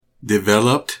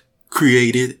Developed,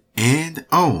 created, and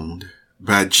owned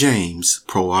by James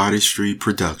Pro Artistry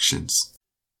Productions.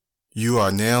 You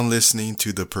are now listening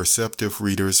to the Perceptive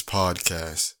Readers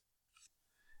Podcast.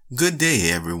 Good day,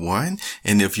 everyone.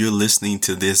 And if you're listening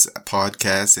to this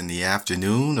podcast in the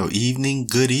afternoon or evening,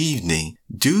 good evening.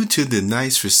 Due to the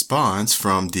nice response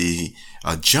from the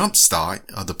jumpstart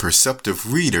of the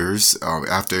Perceptive Readers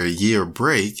after a year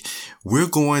break, we're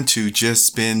going to just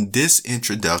spend this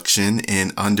introduction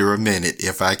in under a minute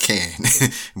if I can.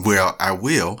 Well, I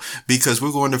will, because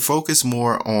we're going to focus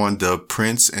more on the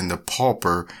Prince and the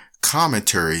Pauper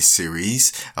commentary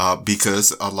series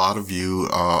because a lot of you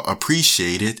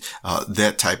appreciated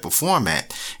that type of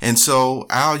format. And so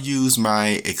I'll use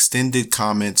my extended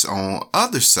comments on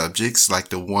other subjects like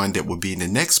the one that will be in the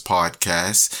next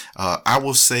podcast. I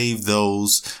will save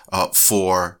those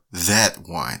for that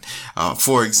one.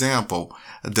 For example,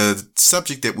 the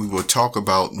subject that we will talk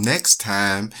about next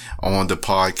time on the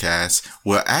podcast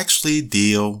will actually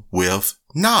deal with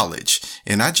knowledge.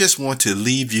 And I just want to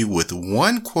leave you with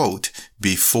one quote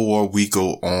before we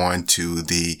go on to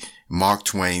the Mark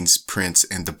Twain's Prince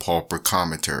and the Pauper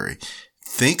commentary.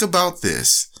 Think about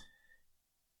this.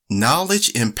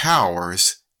 Knowledge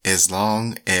empowers as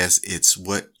long as it's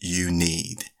what you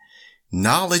need.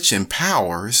 Knowledge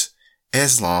empowers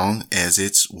as long as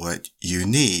it's what you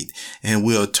need. And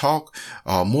we'll talk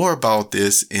more about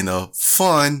this in a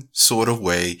fun sort of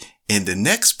way in the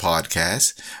next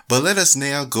podcast, but let us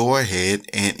now go ahead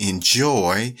and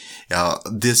enjoy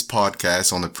this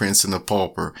podcast on the Prince and the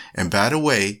Pauper. And by the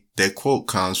way, that quote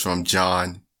comes from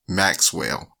John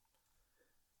Maxwell.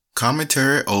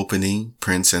 Commentary opening,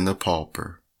 Prince and the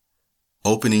Pauper.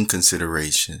 Opening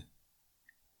consideration.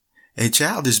 A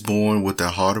child is born with a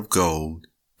heart of gold.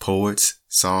 Poets,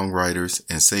 songwriters,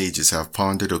 and sages have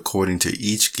pondered according to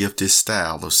each gifted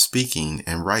style of speaking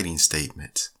and writing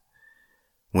statements.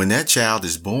 When that child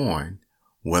is born,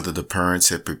 whether the parents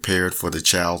had prepared for the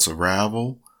child's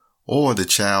arrival or the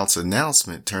child's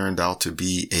announcement turned out to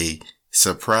be a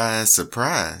surprise,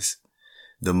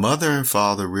 the mother and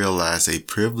father realize a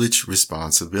privileged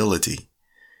responsibility.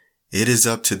 It is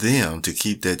up to them to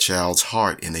keep that child's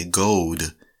heart in a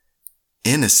gold,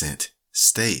 innocent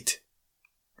state.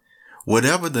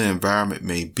 Whatever the environment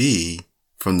may be,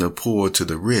 from the poor to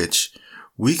the rich,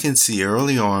 we can see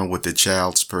early on what the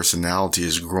child's personality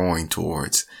is growing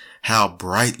towards, how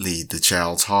brightly the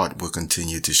child's heart will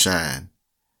continue to shine.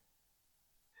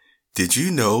 Did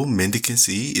you know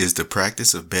mendicancy is the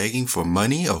practice of begging for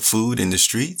money or food in the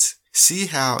streets? See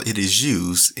how it is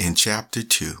used in Chapter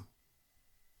 2.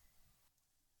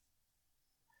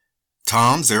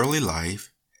 Tom's early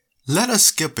life. Let us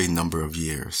skip a number of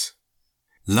years.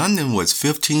 London was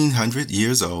 1,500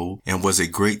 years old and was a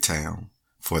great town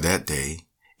for that day.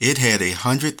 It had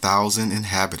 100,000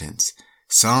 inhabitants,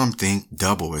 some think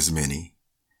double as many.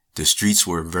 The streets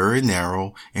were very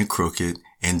narrow and crooked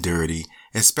and dirty,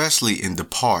 especially in the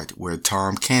part where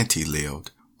Tom Canty lived,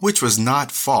 which was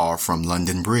not far from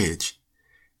London Bridge.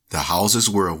 The houses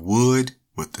were of wood,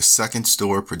 with the second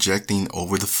story projecting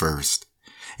over the first,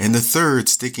 and the third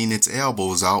sticking its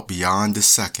elbows out beyond the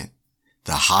second.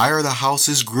 The higher the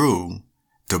houses grew,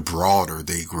 the broader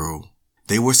they grew.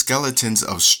 They were skeletons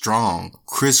of strong,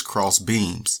 crisscross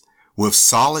beams, with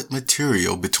solid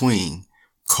material between,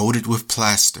 coated with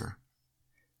plaster.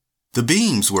 The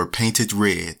beams were painted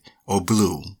red, or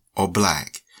blue, or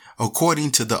black,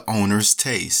 according to the owner's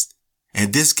taste,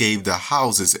 and this gave the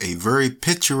houses a very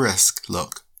picturesque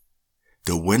look.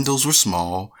 The windows were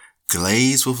small,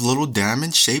 glazed with little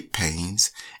diamond-shaped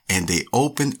panes, and they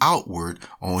opened outward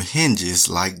on hinges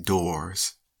like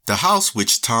doors. The house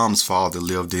which Tom's father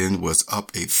lived in was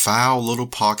up a foul little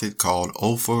pocket called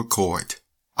Ophir Court,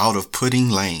 out of Pudding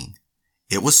Lane.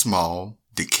 It was small,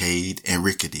 decayed, and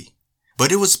rickety,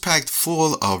 but it was packed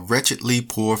full of wretchedly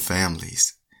poor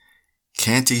families.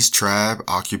 Canty's tribe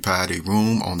occupied a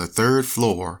room on the third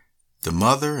floor. The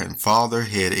mother and father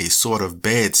had a sort of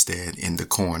bedstead in the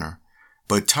corner,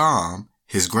 but Tom,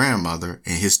 his grandmother,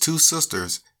 and his two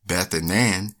sisters, Beth and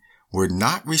Nan, were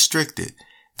not restricted.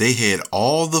 They had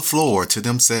all the floor to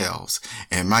themselves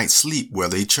and might sleep where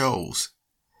they chose.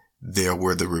 There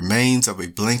were the remains of a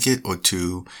blanket or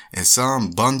two and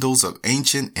some bundles of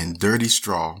ancient and dirty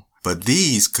straw, but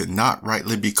these could not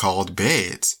rightly be called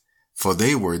beds, for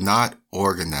they were not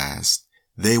organized.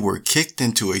 They were kicked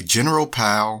into a general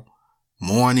pile,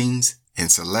 mornings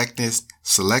and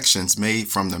selections made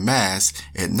from the mass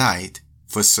at night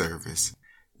for service.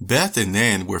 Beth and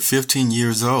Nan were 15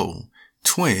 years old,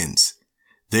 twins.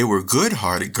 They were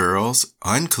good-hearted girls,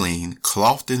 unclean,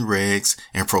 clothed in rags,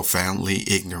 and profoundly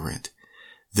ignorant.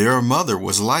 Their mother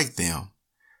was like them.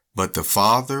 But the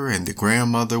father and the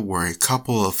grandmother were a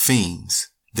couple of fiends.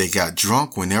 They got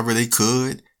drunk whenever they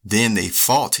could. Then they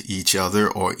fought each other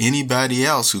or anybody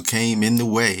else who came in the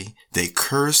way. They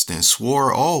cursed and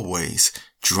swore always,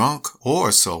 drunk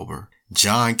or sober.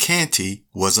 John Canty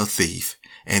was a thief,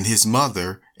 and his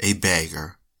mother a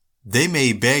beggar. They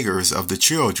made beggars of the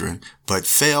children, but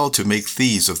failed to make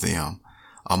thieves of them.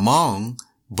 Among,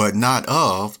 but not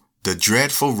of, the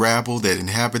dreadful rabble that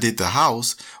inhabited the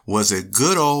house was a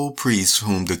good old priest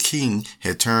whom the king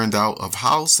had turned out of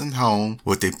house and home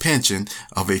with a pension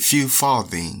of a few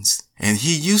farthings. And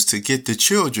he used to get the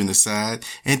children aside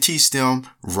and teach them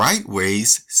right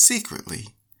ways secretly.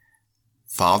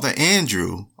 Father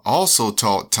Andrew also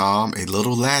taught Tom a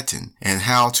little Latin and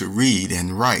how to read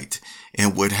and write,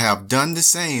 and would have done the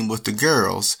same with the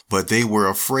girls, but they were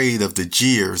afraid of the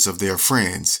jeers of their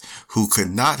friends, who could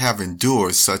not have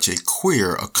endured such a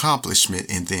queer accomplishment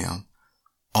in them.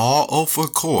 All Ophir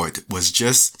Court was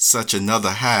just such another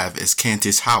hive as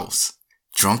Canty's house.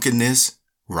 Drunkenness,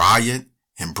 riot,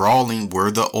 and brawling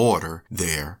were the order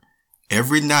there,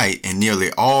 every night and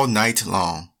nearly all night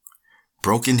long.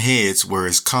 Broken heads were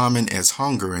as common as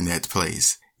hunger in that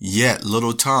place. Yet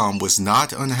little Tom was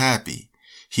not unhappy.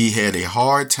 He had a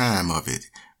hard time of it,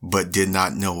 but did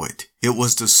not know it. It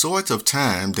was the sort of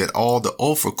time that all the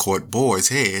Ophir Court boys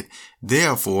had,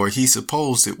 therefore he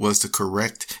supposed it was the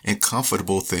correct and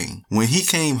comfortable thing. When he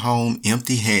came home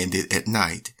empty-handed at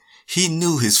night, he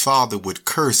knew his father would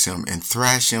curse him and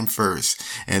thrash him first,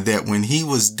 and that when he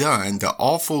was done, the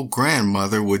awful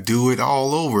grandmother would do it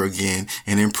all over again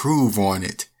and improve on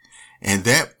it. And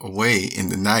that way in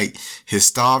the night, his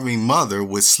starving mother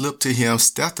would slip to him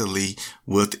stealthily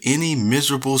with any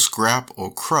miserable scrap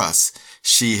or crust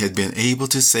she had been able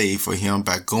to save for him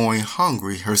by going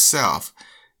hungry herself,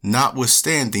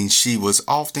 notwithstanding she was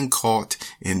often caught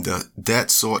in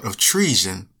that sort of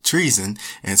treason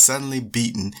and suddenly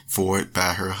beaten for it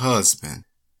by her husband.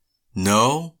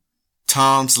 No,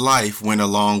 Tom's life went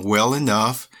along well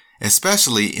enough,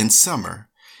 especially in summer.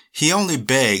 He only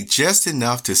begged just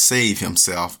enough to save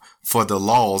himself, for the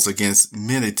laws against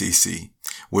mendicancy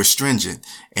were stringent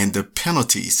and the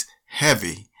penalties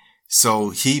heavy. So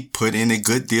he put in a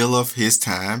good deal of his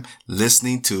time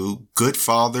listening to good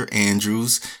Father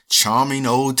Andrew's charming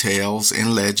old tales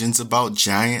and legends about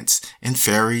giants and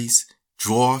fairies,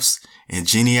 dwarfs and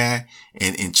genii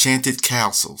and enchanted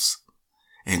castles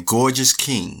and gorgeous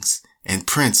kings and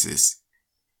princes.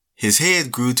 His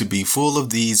head grew to be full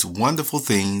of these wonderful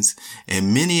things,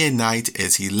 and many a night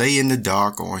as he lay in the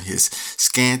dark on his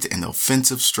scant and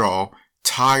offensive straw,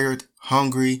 tired,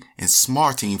 hungry, and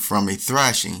smarting from a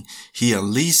thrashing, he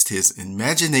unleashed his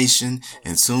imagination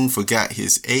and soon forgot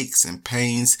his aches and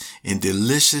pains in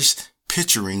delicious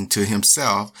picturing to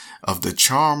himself of the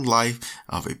charmed life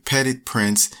of a petted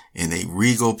prince in a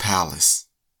regal palace.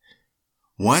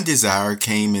 One desire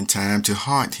came in time to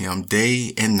haunt him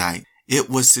day and night. It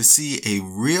was to see a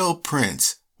real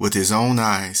prince with his own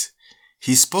eyes.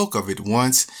 He spoke of it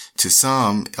once to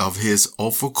some of his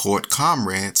Ophir Court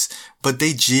comrades, but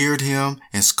they jeered him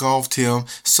and scoffed him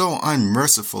so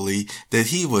unmercifully that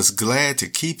he was glad to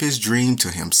keep his dream to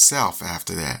himself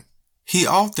after that. He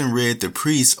often read the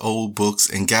priest's old books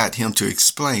and got him to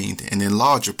explain and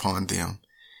enlarge upon them.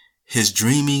 His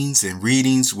dreamings and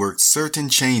readings worked certain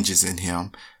changes in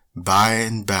him by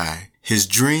and by. His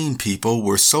dream people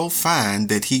were so fine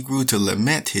that he grew to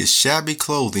lament his shabby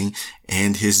clothing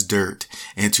and his dirt,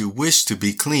 and to wish to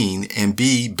be clean and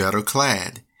be better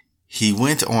clad. He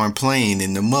went on playing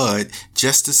in the mud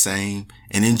just the same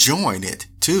and enjoying it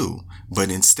too, but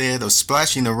instead of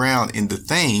splashing around in the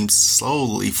Thames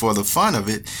slowly for the fun of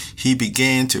it, he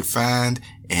began to find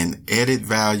an added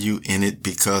value in it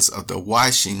because of the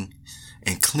washing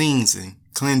and cleansing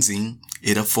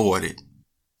it afforded.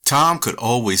 Tom could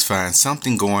always find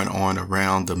something going on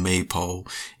around the Maypole,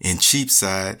 in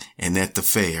Cheapside, and at the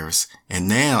fairs, and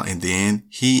now and then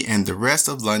he and the rest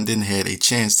of London had a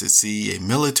chance to see a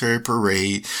military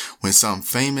parade when some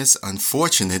famous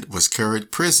unfortunate was carried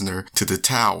prisoner to the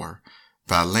Tower,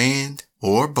 by land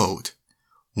or boat.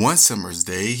 One summer's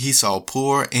day he saw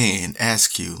poor Anne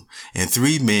Askew and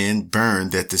 3 men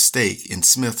burned at the stake in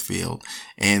Smithfield,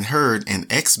 and heard an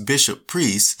ex-bishop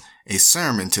priest a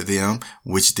sermon to them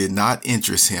which did not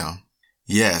interest him.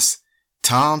 Yes,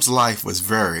 Tom's life was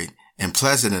varied and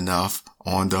pleasant enough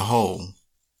on the whole.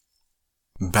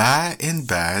 By and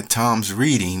by, Tom's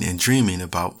reading and dreaming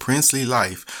about princely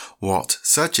life wrought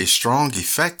such a strong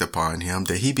effect upon him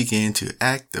that he began to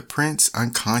act the prince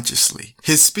unconsciously.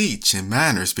 His speech and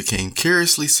manners became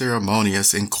curiously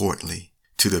ceremonious and courtly,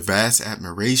 to the vast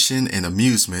admiration and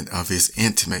amusement of his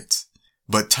intimates.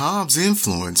 But Tom's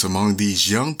influence among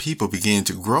these young people began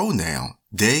to grow now,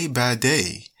 day by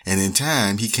day, and in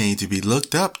time he came to be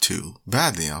looked up to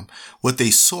by them with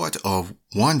a sort of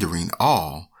wondering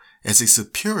awe as a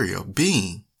superior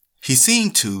being. He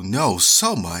seemed to know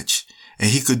so much, and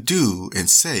he could do and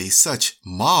say such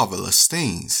marvelous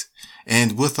things,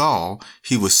 and withal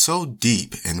he was so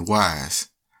deep and wise.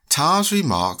 Tom's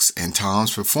remarks and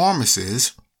Tom's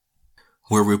performances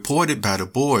were reported by the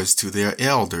boys to their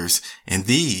elders, and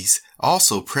these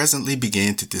also presently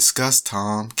began to discuss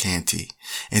Tom Canty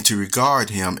and to regard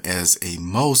him as a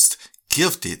most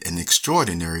gifted and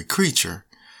extraordinary creature.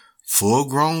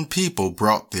 Full-grown people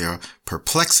brought their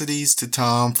perplexities to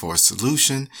Tom for a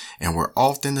solution and were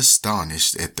often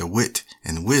astonished at the wit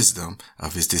and wisdom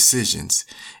of his decisions.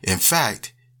 In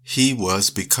fact, he was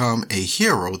become a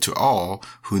hero to all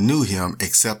who knew him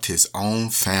except his own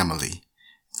family.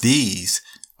 These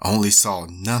only saw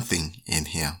nothing in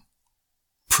him.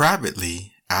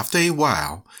 Privately, after a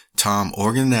while, Tom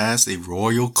organized a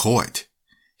royal court.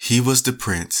 He was the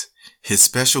prince. His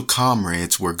special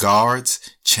comrades were guards,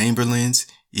 chamberlains,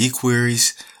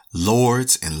 equerries,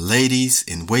 lords and ladies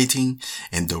in waiting,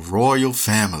 and the royal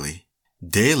family.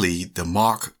 Daily, the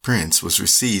mock prince was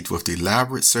received with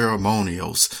elaborate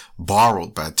ceremonials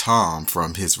borrowed by Tom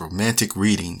from his romantic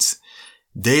readings.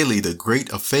 Daily, the great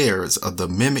affairs of the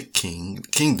mimic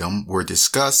kingdom were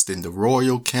discussed in the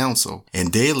royal council,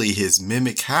 and daily his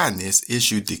mimic highness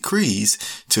issued decrees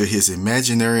to his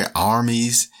imaginary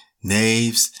armies,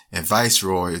 navies, and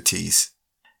viceroyalties.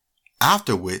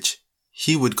 After which,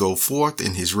 he would go forth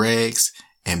in his rags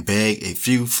and beg a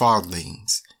few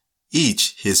farthings,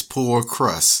 eat his poor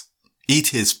crust,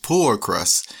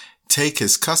 take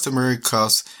his customary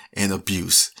cuffs and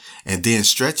abuse, and then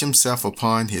stretch himself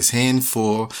upon his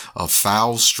handful of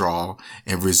foul straw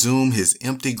and resume his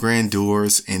empty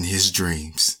grandeurs in his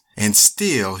dreams. And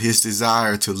still his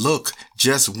desire to look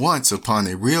just once upon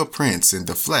a real prince in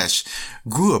the flesh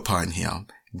grew upon him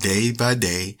day by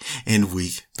day and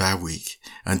week by week,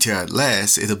 until at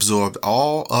last it absorbed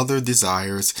all other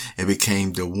desires and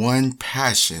became the one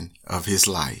passion of his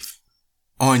life.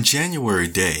 On January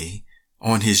day,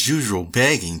 on his usual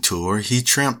begging tour, he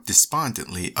tramped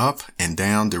despondently up and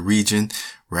down the region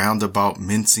round about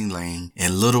Mincing Lane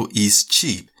and Little East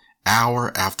Cheap,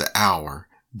 hour after hour,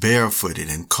 barefooted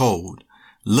and cold,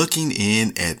 looking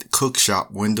in at cook-shop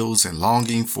windows and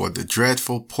longing for the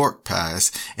dreadful pork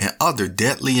pies and other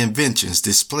deadly inventions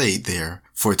displayed there,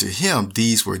 for to him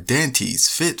these were dainties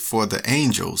fit for the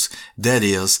angels, that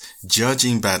is,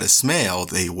 judging by the smell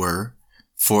they were,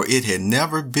 for it had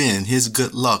never been his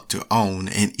good luck to own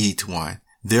and eat one.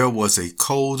 There was a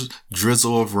cold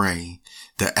drizzle of rain.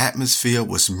 The atmosphere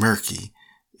was murky.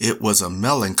 It was a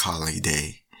melancholy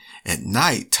day. At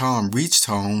night, Tom reached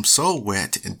home so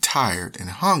wet and tired and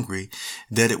hungry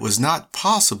that it was not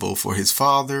possible for his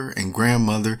father and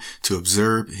grandmother to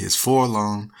observe his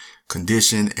forlorn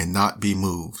condition and not be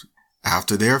moved,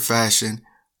 after their fashion,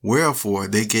 wherefore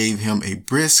they gave him a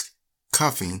brisk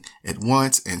cuffing at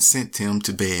once and sent him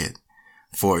to bed.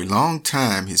 For a long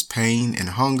time his pain and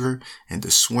hunger and the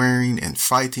swearing and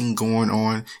fighting going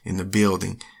on in the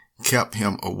building kept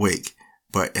him awake,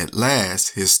 but at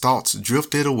last his thoughts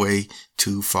drifted away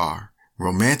too far,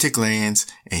 romantic lands,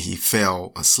 and he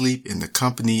fell asleep in the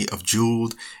company of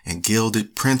jeweled and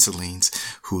gilded princelings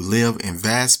who live in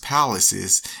vast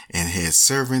palaces and had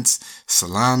servants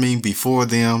salaaming before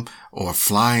them or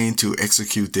flying to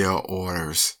execute their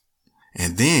orders.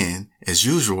 And then, as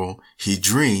usual, he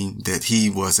dreamed that he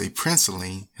was a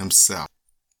princeling himself.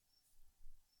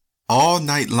 All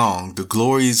night long the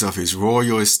glories of his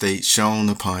royal estate shone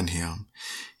upon him.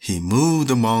 He moved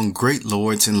among great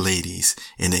lords and ladies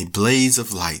in a blaze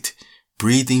of light,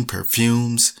 breathing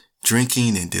perfumes,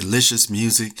 drinking in delicious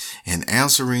music, and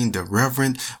answering the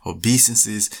reverent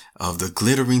obeisances of the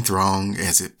glittering throng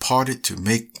as it parted to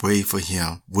make way for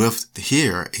him, with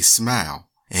here a smile,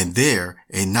 and there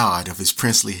a nod of his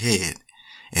princely head.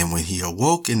 And when he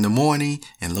awoke in the morning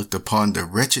and looked upon the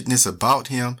wretchedness about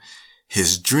him,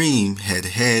 his dream had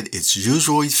had its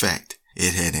usual effect.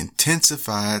 It had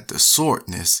intensified the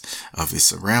sordidness of his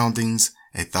surroundings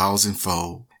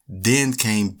 1,000-fold. Then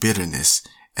came bitterness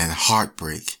and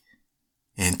heartbreak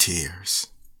and tears.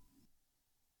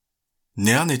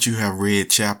 Now that you have read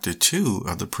chapter 2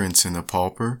 of The Prince and the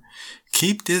Pauper,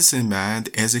 keep this in mind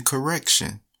as a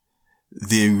correction.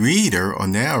 The reader or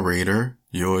narrator,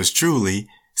 yours truly,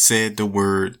 said the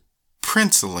word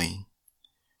princeling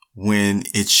when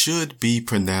it should be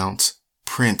pronounced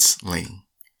princeling.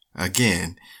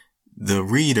 Again, the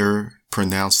reader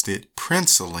pronounced it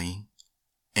princeling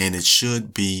and it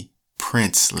should be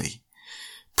princely.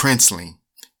 Princeling.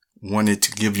 wanted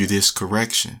to give you this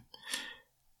correction.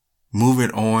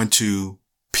 Moving on to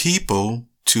people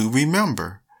to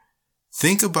remember.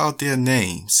 Think about their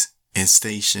names and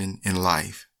station in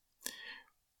life.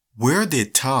 Where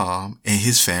did Tom and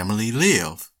his family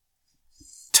live?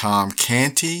 Tom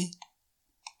Canty,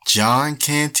 John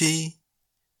Canty,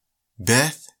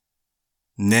 Beth,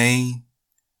 name,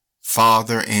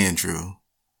 Father Andrew.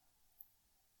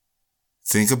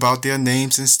 Think about their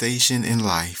names and station in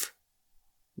life.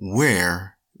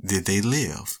 Where did they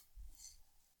live?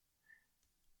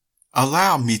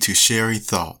 Allow me to share a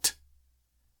thought.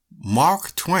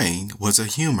 Mark Twain was a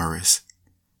humorist.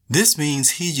 This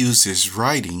means he used his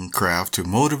writing craft to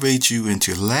motivate you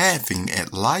into laughing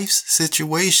at life's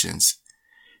situations.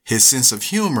 His sense of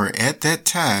humor at that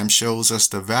time shows us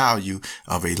the value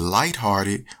of a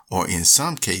lighthearted, or in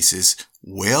some cases,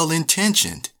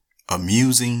 well-intentioned,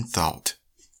 amusing thought.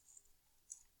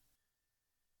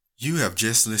 You have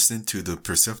just listened to the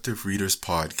Perceptive Readers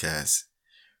Podcast.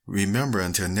 Remember,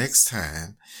 until next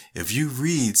time, if you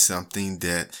read something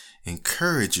that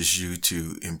encourages you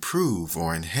to improve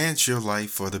or enhance your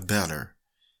life for the better,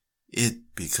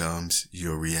 it becomes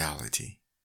your reality.